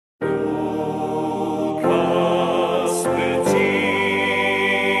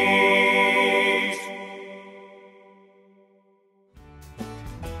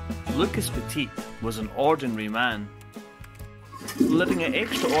Lucas Petite was an ordinary man, living an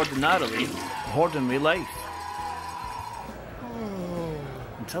extraordinarily ordinary life.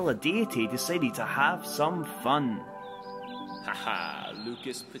 Until a deity decided to have some fun. Haha,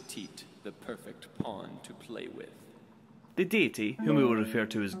 Lucas Petite, the perfect pawn to play with. The deity, whom we will refer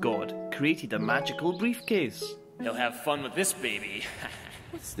to as God, created a magical briefcase. He'll have fun with this baby.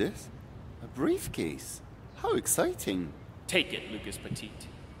 What's this? A briefcase? How exciting. Take it, Lucas Petite.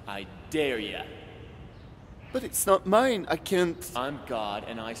 I dare ya. But it's not mine. I can't... I'm God,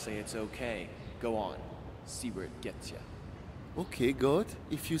 and I say it's okay. Go on. See where it gets ya. Okay, God,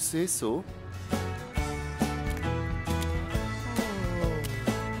 if you say so.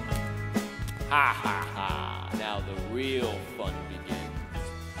 Ha ha ha. Now the real fun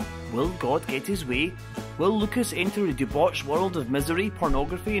begins. Will God get his way? Will Lucas enter a debauched world of misery,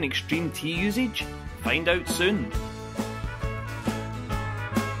 pornography and extreme tea usage? Find out soon.